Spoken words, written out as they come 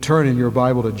Turn in your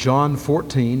Bible to John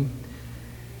 14,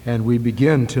 and we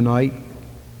begin tonight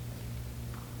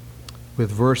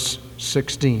with verse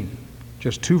 16.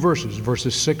 Just two verses,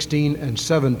 verses 16 and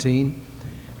 17.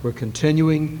 We're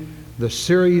continuing the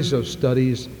series of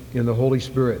studies in the Holy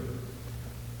Spirit.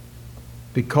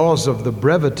 Because of the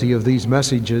brevity of these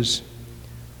messages,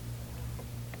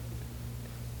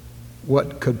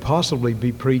 what could possibly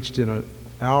be preached in an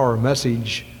hour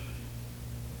message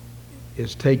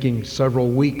is taking several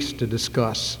weeks to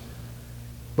discuss,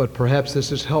 but perhaps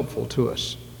this is helpful to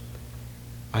us.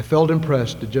 I felt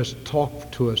impressed to just talk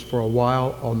to us for a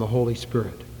while on the Holy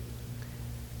Spirit.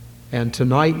 And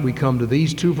tonight we come to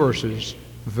these two verses,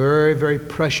 very, very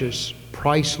precious,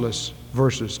 priceless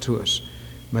verses to us.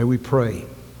 May we pray.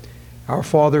 Our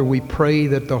Father, we pray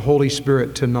that the Holy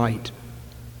Spirit tonight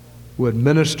would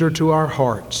minister to our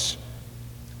hearts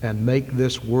and make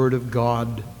this Word of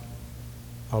God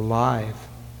alive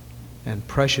and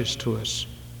precious to us.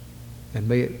 And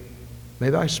may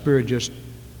thy Spirit just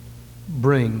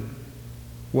bring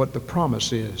what the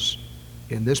promise is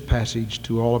in this passage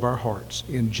to all of our hearts.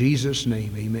 In Jesus'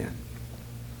 name, amen.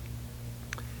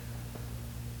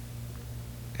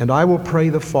 And I will pray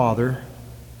the Father,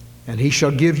 and he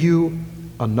shall give you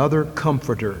another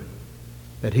Comforter,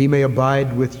 that he may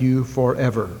abide with you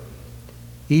forever,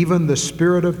 even the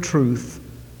Spirit of truth,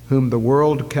 whom the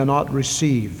world cannot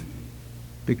receive,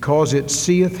 because it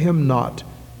seeth him not,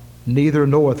 neither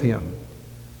knoweth him.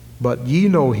 But ye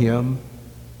know him,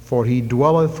 for he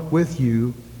dwelleth with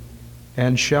you,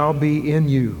 and shall be in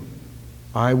you.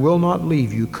 I will not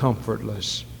leave you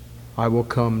comfortless. I will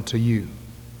come to you.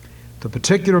 The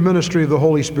particular ministry of the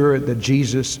Holy Spirit that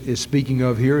Jesus is speaking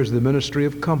of here is the ministry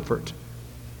of comfort.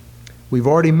 We've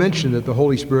already mentioned that the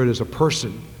Holy Spirit is a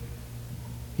person.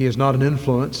 He is not an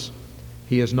influence.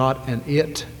 He is not an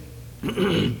it.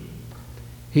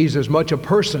 He's as much a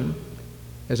person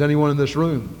as anyone in this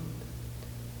room.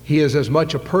 He is as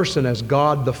much a person as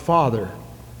God the Father,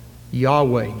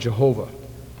 Yahweh, Jehovah.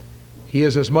 He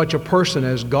is as much a person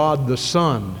as God the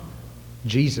Son,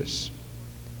 Jesus.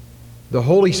 The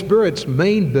Holy Spirit's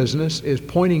main business is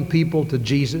pointing people to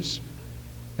Jesus.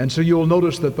 And so you'll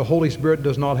notice that the Holy Spirit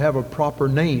does not have a proper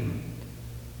name.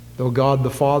 Though God the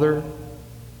Father,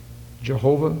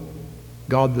 Jehovah,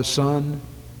 God the Son,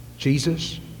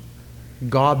 Jesus,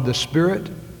 God the Spirit,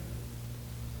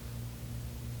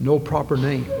 no proper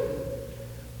name.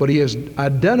 But he is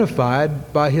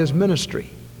identified by his ministry.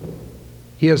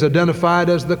 He is identified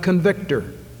as the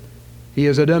convictor. He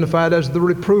is identified as the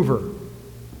reprover.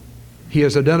 He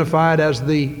is identified as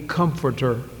the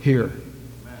comforter here.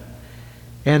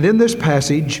 And in this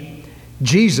passage,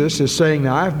 Jesus is saying,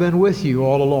 now I've been with you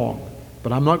all along,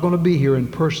 but I'm not going to be here in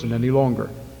person any longer.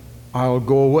 I'll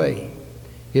go away.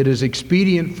 It is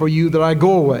expedient for you that I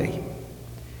go away.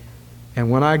 And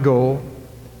when I go,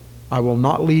 I will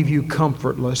not leave you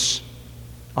comfortless.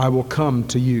 I will come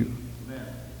to you. Amen.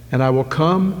 And I will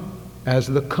come as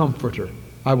the comforter.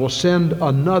 I will send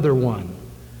another one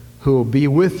who will be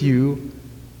with you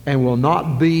and will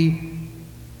not be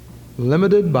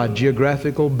limited by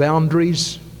geographical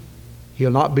boundaries.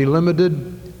 He'll not be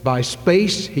limited by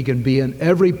space. He can be in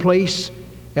every place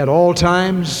at all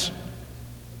times.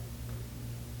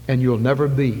 And you'll never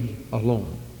be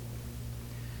alone.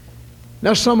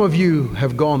 Now, some of you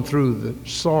have gone through the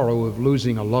sorrow of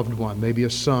losing a loved one, maybe a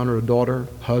son or a daughter,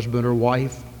 husband or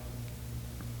wife.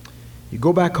 You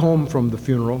go back home from the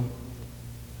funeral,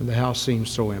 and the house seems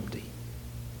so empty.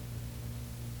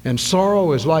 And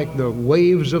sorrow is like the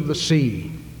waves of the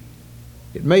sea.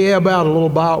 It may ebb out a little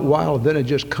while, then it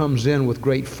just comes in with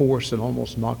great force and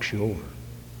almost knocks you over.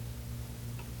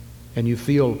 And you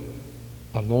feel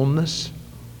aloneness.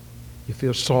 You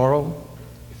feel sorrow,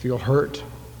 you feel hurt,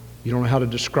 you don't know how to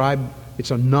describe,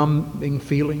 it's a numbing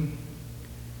feeling.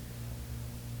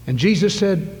 And Jesus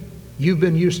said, you've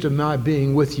been used to my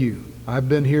being with you. I've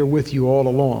been here with you all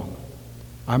along.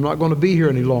 I'm not going to be here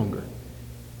any longer.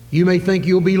 You may think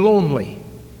you'll be lonely.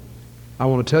 I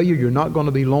want to tell you, you're not going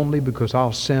to be lonely because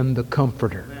I'll send the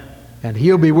Comforter, and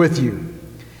He'll be with you.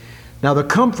 Now the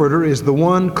Comforter is the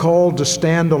one called to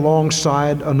stand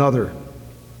alongside another.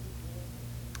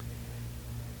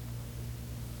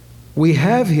 We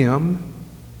have Him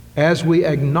as we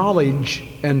acknowledge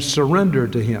and surrender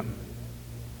to Him.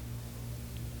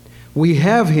 We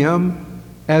have Him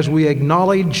as we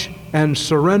acknowledge and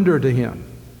surrender to Him.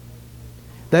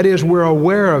 That is, we're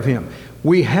aware of Him.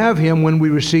 We have Him when we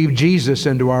receive Jesus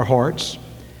into our hearts,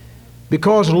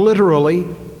 because literally,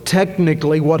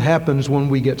 technically, what happens when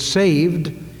we get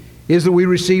saved is that we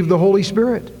receive the Holy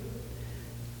Spirit.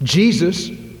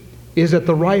 Jesus is at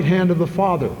the right hand of the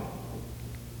Father.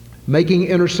 making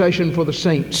intercession for the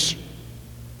saints.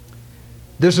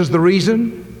 This is the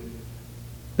reason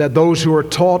that those who are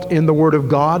taught in the Word of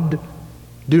God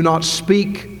do not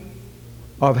speak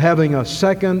of having a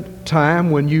second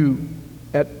time when you,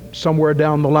 at somewhere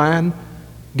down the line,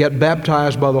 get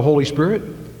baptized by the Holy Spirit,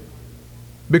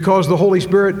 because the Holy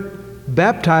Spirit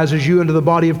baptizes you into the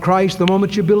body of Christ the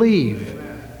moment you believe.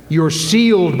 You're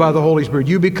sealed by the Holy Spirit.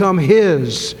 You become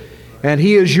His, and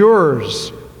He is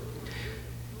yours.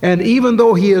 And even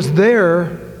though He is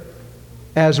there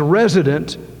as a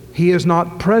resident, He is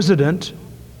not president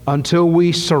until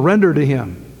we surrender to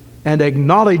Him and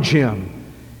acknowledge Him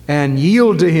and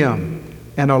yield to Him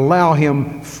and allow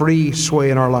Him free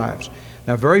sway in our lives.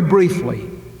 Now, very briefly,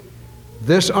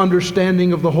 this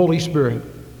understanding of the Holy Spirit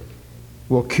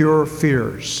will cure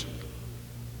fears.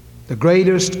 The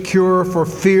greatest cure for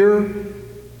fear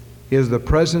is the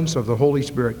presence of the Holy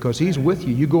Spirit, because He's with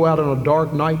you. You go out on a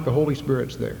dark night, the Holy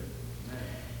Spirit's there.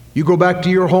 You go back to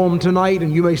your home tonight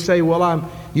and you may say, well, I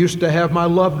used to have my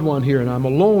loved one here and I'm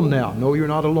alone now. No, you're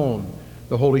not alone.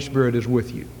 The Holy Spirit is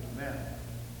with you.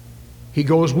 He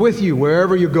goes with you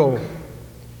wherever you go.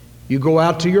 You go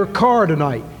out to your car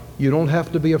tonight. You don't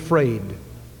have to be afraid.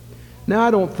 Now,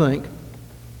 I don't think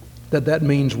that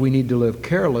means we need to live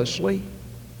carelessly.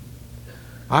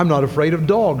 I'm not afraid of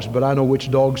dogs, but I know which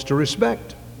dogs to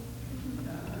respect.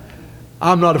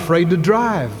 I'm not afraid to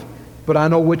drive, but I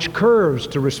know which curves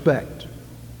to respect.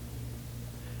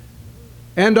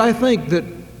 And I think that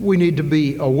we need to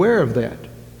be aware of that.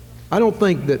 I don't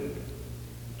think that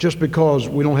just because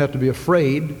we don't have to be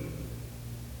afraid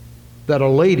that a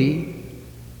lady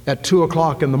at 2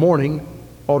 o'clock in the morning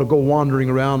ought to go wandering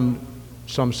around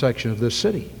some section of this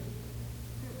city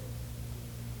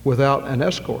without an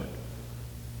escort.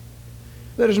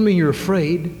 That doesn't mean you're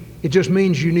afraid. It just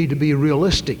means you need to be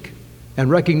realistic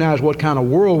and recognize what kind of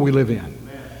world we live in.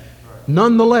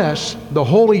 Nonetheless, the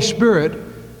Holy Spirit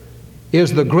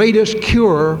is the greatest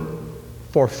cure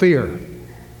for fear.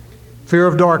 Fear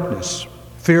of darkness,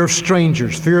 fear of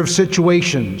strangers, fear of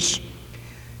situations.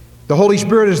 The Holy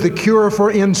Spirit is the cure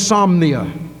for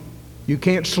insomnia. You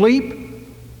can't sleep?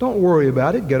 Don't worry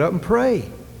about it. Get up and pray.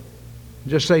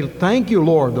 Just say, thank you,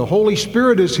 Lord. The Holy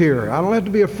Spirit is here. I don't have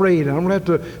to be afraid. I don't have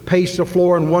to pace the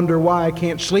floor and wonder why I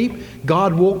can't sleep.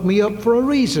 God woke me up for a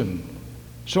reason,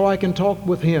 so I can talk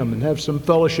with Him and have some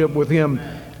fellowship with Him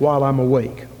while I'm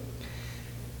awake.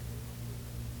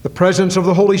 The presence of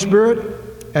the Holy Spirit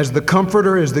as the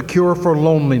Comforter is the cure for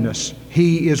loneliness.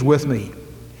 He is with me.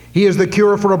 He is the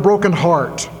cure for a broken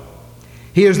heart.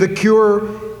 He is the cure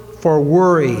for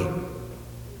worry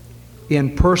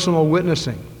in personal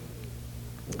witnessing.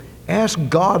 Ask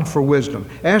God for wisdom.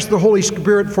 Ask the Holy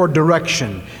Spirit for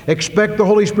direction. Expect the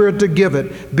Holy Spirit to give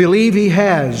it. Believe He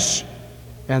has.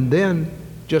 And then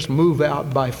just move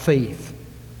out by faith,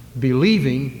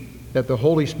 believing that the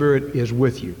Holy Spirit is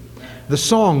with you. The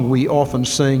song we often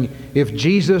sing, "If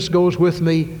Jesus goes with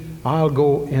me, I'll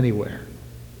go anywhere,"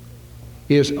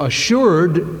 is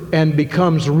assured and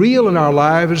becomes real in our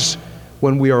lives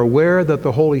when we are aware that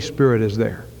the Holy Spirit is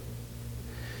there.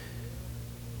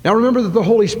 Now remember that the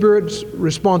Holy Spirit's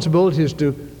responsibility is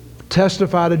to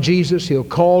testify to Jesus. He'll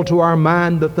call to our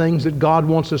mind the things that God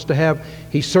wants us to have.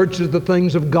 He searches the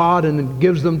things of God and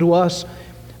gives them to us.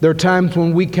 There are times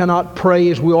when we cannot pray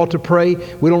as we ought to pray.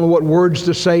 We don't know what words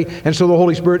to say. And so the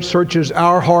Holy Spirit searches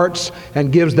our hearts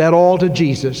and gives that all to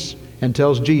Jesus and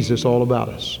tells Jesus all about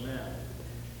us.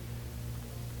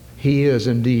 He is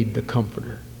indeed the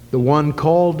Comforter, the one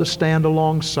called to stand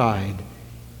alongside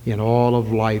in all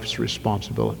of life's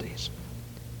responsibilities.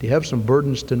 Do you have some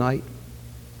burdens tonight?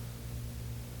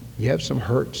 You have some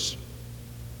hurts?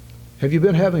 Have you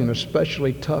been having an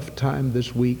especially tough time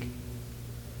this week?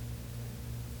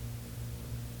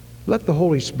 Let the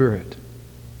Holy Spirit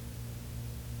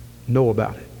know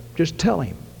about it. Just tell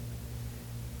Him.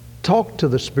 Talk to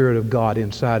the Spirit of God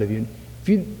inside of you.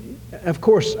 Of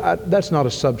course, that's not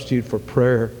a substitute for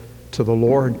prayer to the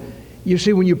Lord. You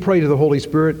see, when you pray to the Holy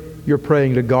Spirit, you're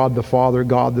praying to God the Father,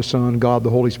 God the Son, God the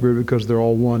Holy Spirit, because they're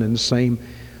all one and the same.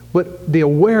 But the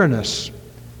awareness,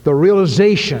 the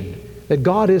realization that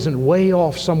God isn't way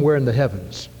off somewhere in the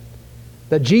heavens,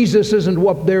 that Jesus isn't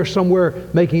up there somewhere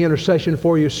making intercession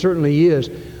for you, certainly He is,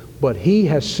 but He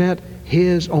has sent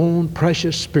His own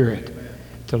precious Spirit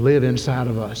to live inside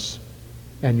of us,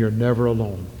 and you're never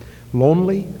alone.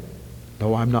 Lonely?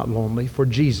 No, I'm not lonely, for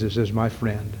Jesus is my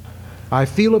friend. I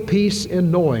feel a peace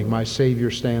in knowing my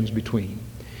Savior stands between.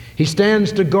 He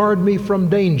stands to guard me from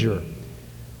danger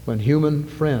when human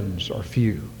friends are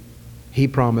few. He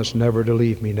promised never to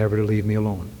leave me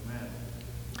alone.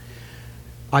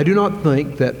 I do not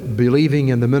think that believing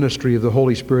in the ministry of the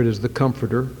Holy Spirit as the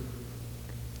Comforter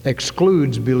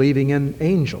excludes believing in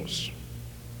angels.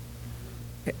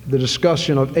 The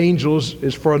discussion of angels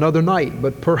is for another night,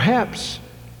 but perhaps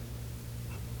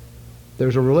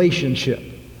there's a relationship.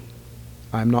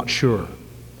 I'm not sure.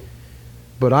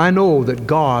 But I know that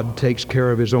God takes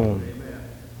care of His own.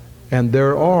 And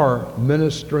there are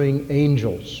ministering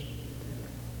angels.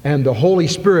 And the Holy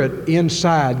Spirit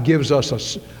inside gives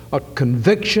us a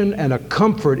conviction and a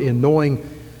comfort in knowing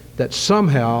that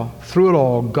somehow, through it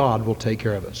all, God will take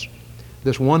care of us.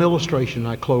 This one illustration,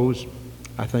 I close.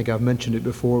 I think I've mentioned it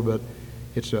before, but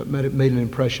it's made an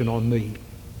impression on me.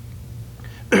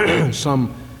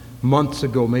 Some months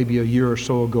ago, maybe a year or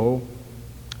so ago,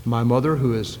 my mother,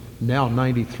 who is now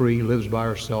 93, lives by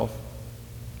herself,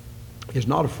 is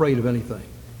not afraid of anything.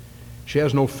 She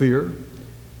has no fear.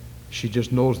 She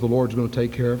just knows the Lord's going to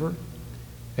take care of her.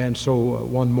 And so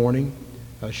one morning,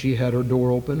 she had her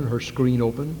door open, her screen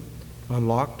open,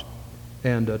 unlocked,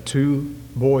 and two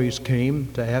boys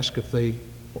came to ask if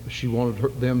she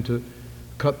wanted them to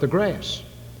cut the grass.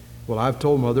 Well, I've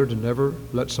told Mother to never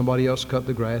let somebody else cut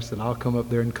the grass, and I'll come up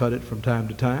there and cut it from time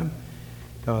to time.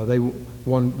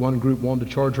 One group wanted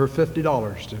to charge her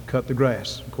 $50 to cut the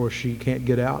grass. Of course, she can't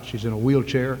get out. She's in a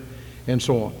wheelchair, and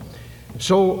so on.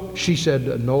 So she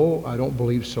said, "No, I don't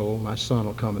believe so. My son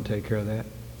will come and take care of that."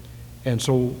 And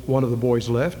so one of the boys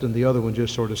left, and the other one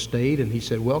just sort of stayed, and he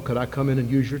said, "Well, could I come in and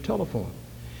use your telephone?"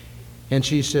 And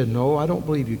she said, "No, I don't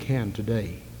believe you can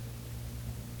today."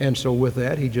 And so with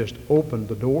that, he just opened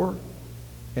the door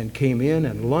and came in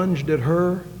and lunged at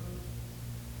her.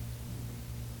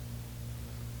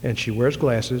 And she wears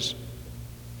glasses.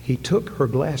 He took her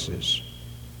glasses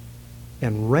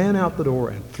and ran out the door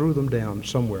and threw them down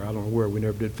somewhere. I don't know where. We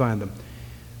never did find them.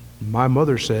 My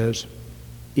mother says,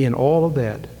 in all of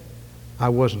that, I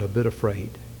wasn't a bit afraid,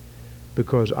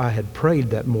 because I had prayed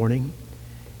that morning,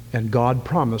 and God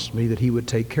promised me that He would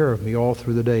take care of me all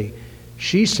through the day.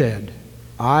 She said,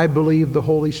 I believe the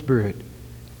Holy Spirit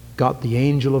got the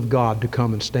angel of God to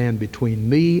come and stand between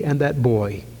me and that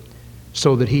boy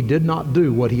so that he did not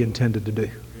do what he intended to do.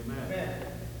 Amen.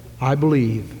 I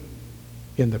believe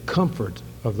in the comfort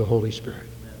of the Holy Spirit.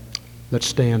 Let's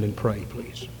stand and pray,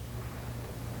 please.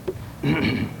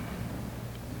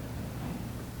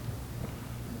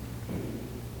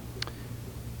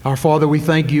 Our Father, we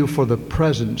thank You for the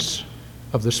presence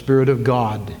of the Spirit of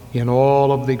God in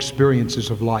all of the experiences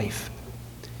of life.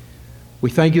 We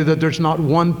thank You that there's not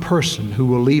one person who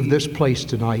will leave this place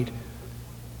tonight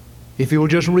if you will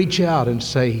just reach out and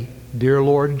say, Dear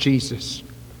Lord Jesus,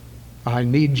 I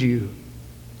need You.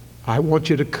 I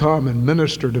want You to come and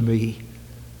minister to me.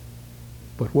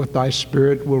 But with Thy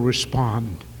Spirit will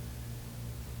respond.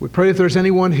 We pray if there's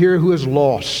anyone here who is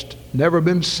lost, never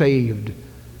been saved,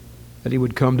 that he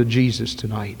would come to Jesus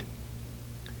tonight.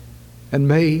 And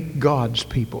may God's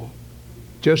people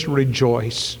just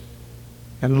rejoice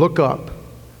and look up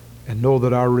and know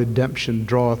that our redemption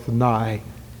draweth nigh.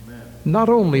 Amen. Not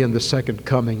only in the second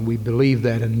coming, we believe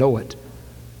that and know it,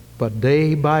 but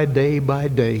day by day by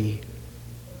day,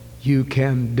 You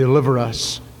can deliver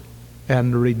us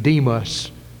and redeem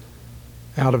us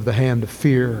out of the hand of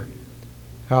fear,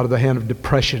 out of the hand of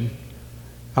depression,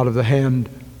 out of the hand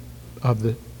of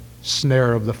the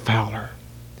snare of the fowler.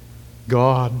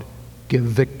 God, give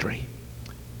victory.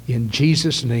 In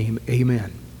Jesus' name,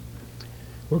 amen.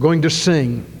 We're going to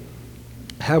sing,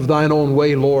 Have Thine Own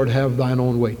Way, Lord, Have Thine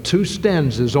Own Way. 2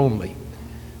 stanzas only.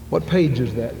 What page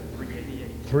is that?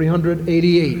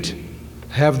 388.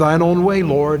 Have Thine Own Way,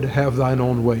 Lord, Have Thine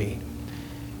Own Way.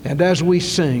 And as we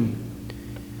sing,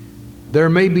 there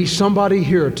may be somebody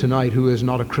here tonight who is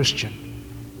not a Christian.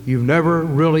 You've never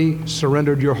really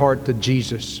surrendered your heart to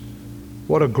Jesus.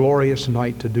 What a glorious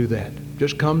night to do that.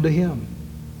 Just come to Him.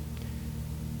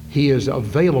 He is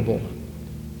available.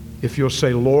 If you'll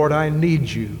say, Lord, I need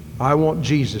You. I want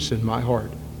Jesus in my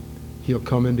heart. He'll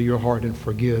come into your heart and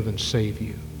forgive and save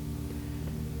you.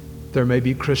 There may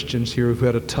be Christians here who've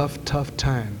had a tough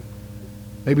time.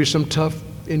 Maybe some tough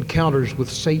encounters with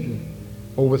Satan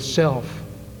or with self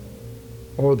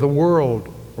or the world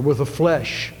or with the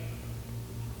flesh.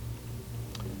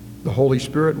 The Holy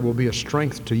Spirit will be a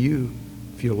strength to you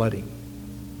if you let Him.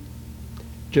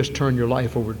 Just turn your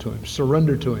life over to Him.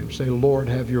 Surrender to Him. Say, Lord,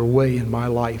 have Your way in my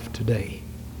life today.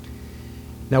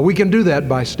 Now, we can do that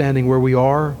by standing where we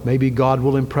are. Maybe God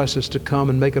will impress us to come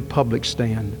and make a public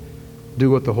stand. Do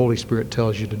what the Holy Spirit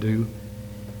tells you to do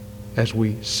as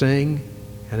we sing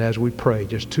and as we pray.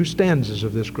 Just 2 stanzas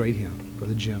of this great hymn.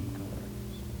 Brother Jim.